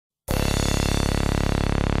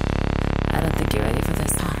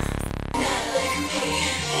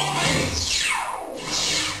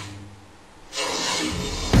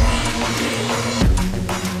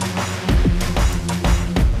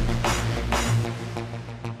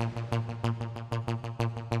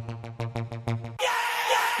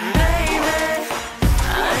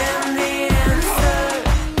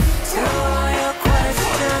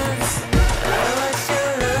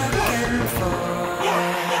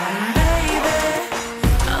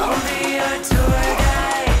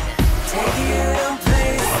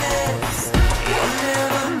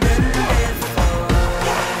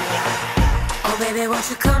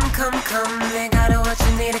come. Ain't got what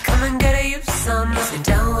you need to come and get it, you some. Yes, you're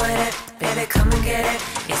down with it, baby, come and get it.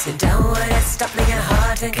 Yes, you're down with it, stop playing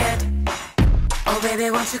hard to get. Oh baby,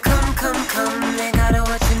 won't you come, come, come. Ain't got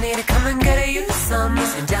what you need to come and get it, you some.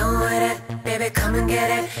 Yes, you're down with it, baby, come and get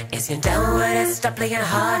it. Yes, you're down with it, stop playing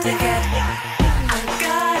hard to get. I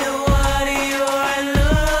got what you're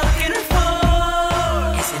looking for.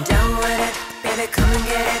 Yes, you're down with it, baby, come and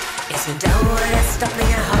get it. Yes, you're down with it, stop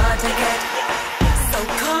playing hard to get. So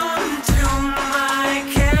come to my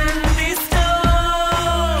candy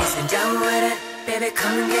store. Yes, you're down with it, baby,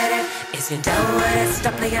 come and get it. Yes, you're down with it,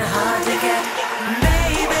 stop playing hard to get.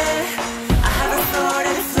 Baby, I have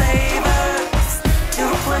assorted flavors to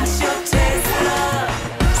quench your taste love.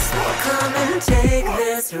 So come and take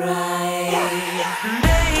this ride.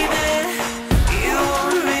 Baby, you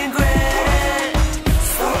won't regret it.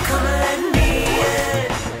 So come and let me in.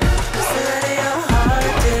 Just let your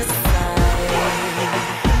heart decide.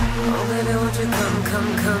 Oh baby, won't you come,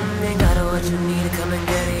 come, come. Ain't got what you need to come and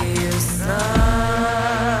get it, you some.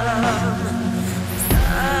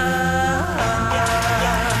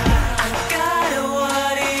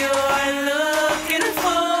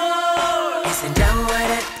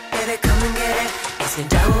 You're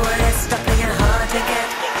down with it, stop playing hard to get.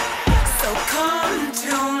 So come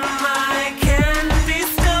to my candy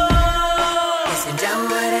store. Yes, you're down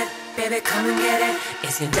with it, baby, come and get it.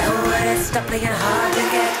 Yes, you're down with it, stop playing hard to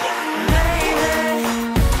get.